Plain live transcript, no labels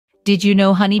Did you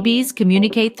know honeybees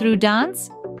communicate through dance?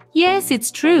 Yes,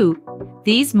 it's true.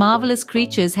 These marvelous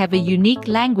creatures have a unique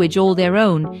language all their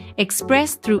own,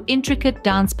 expressed through intricate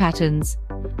dance patterns.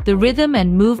 The rhythm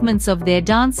and movements of their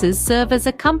dances serve as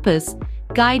a compass,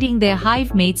 guiding their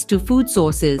hive mates to food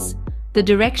sources. The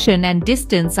direction and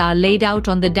distance are laid out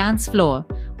on the dance floor,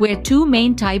 where two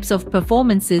main types of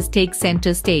performances take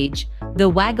center stage: the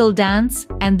waggle dance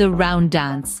and the round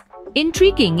dance.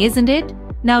 Intriguing, isn't it?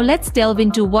 Now let's delve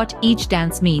into what each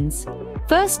dance means.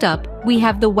 First up, we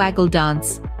have the waggle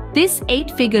dance. This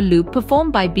 8-figure loop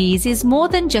performed by bees is more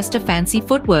than just a fancy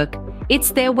footwork.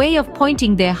 It's their way of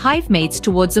pointing their hive mates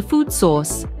towards a food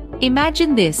source.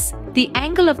 Imagine this. The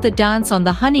angle of the dance on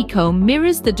the honeycomb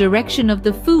mirrors the direction of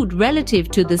the food relative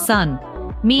to the sun.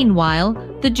 Meanwhile,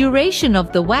 the duration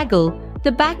of the waggle,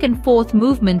 the back and forth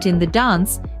movement in the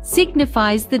dance,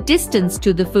 signifies the distance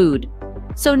to the food.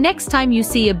 So next time you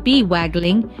see a bee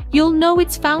waggling, you'll know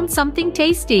it's found something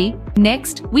tasty.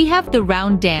 Next, we have the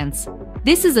round dance.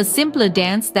 This is a simpler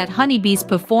dance that honeybees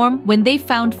perform when they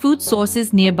found food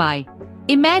sources nearby.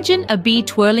 Imagine a bee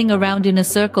twirling around in a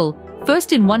circle,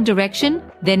 first in one direction,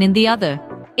 then in the other.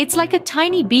 It's like a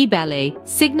tiny bee ballet,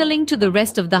 signaling to the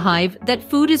rest of the hive that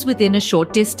food is within a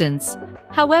short distance.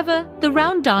 However, the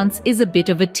round dance is a bit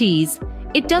of a tease.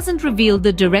 It doesn't reveal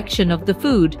the direction of the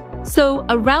food. So,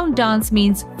 a round dance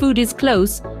means food is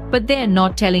close, but they're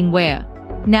not telling where.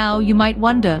 Now, you might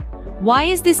wonder, why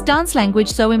is this dance language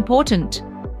so important?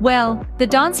 Well, the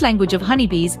dance language of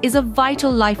honeybees is a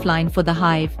vital lifeline for the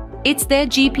hive. It's their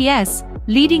GPS,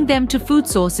 leading them to food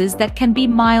sources that can be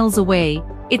miles away.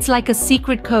 It's like a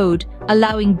secret code,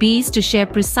 allowing bees to share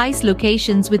precise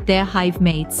locations with their hive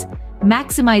mates,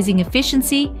 maximizing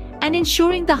efficiency and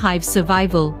ensuring the hive's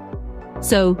survival.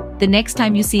 So, the next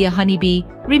time you see a honeybee,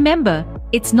 remember,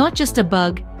 it's not just a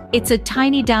bug, it's a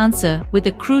tiny dancer with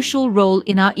a crucial role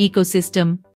in our ecosystem.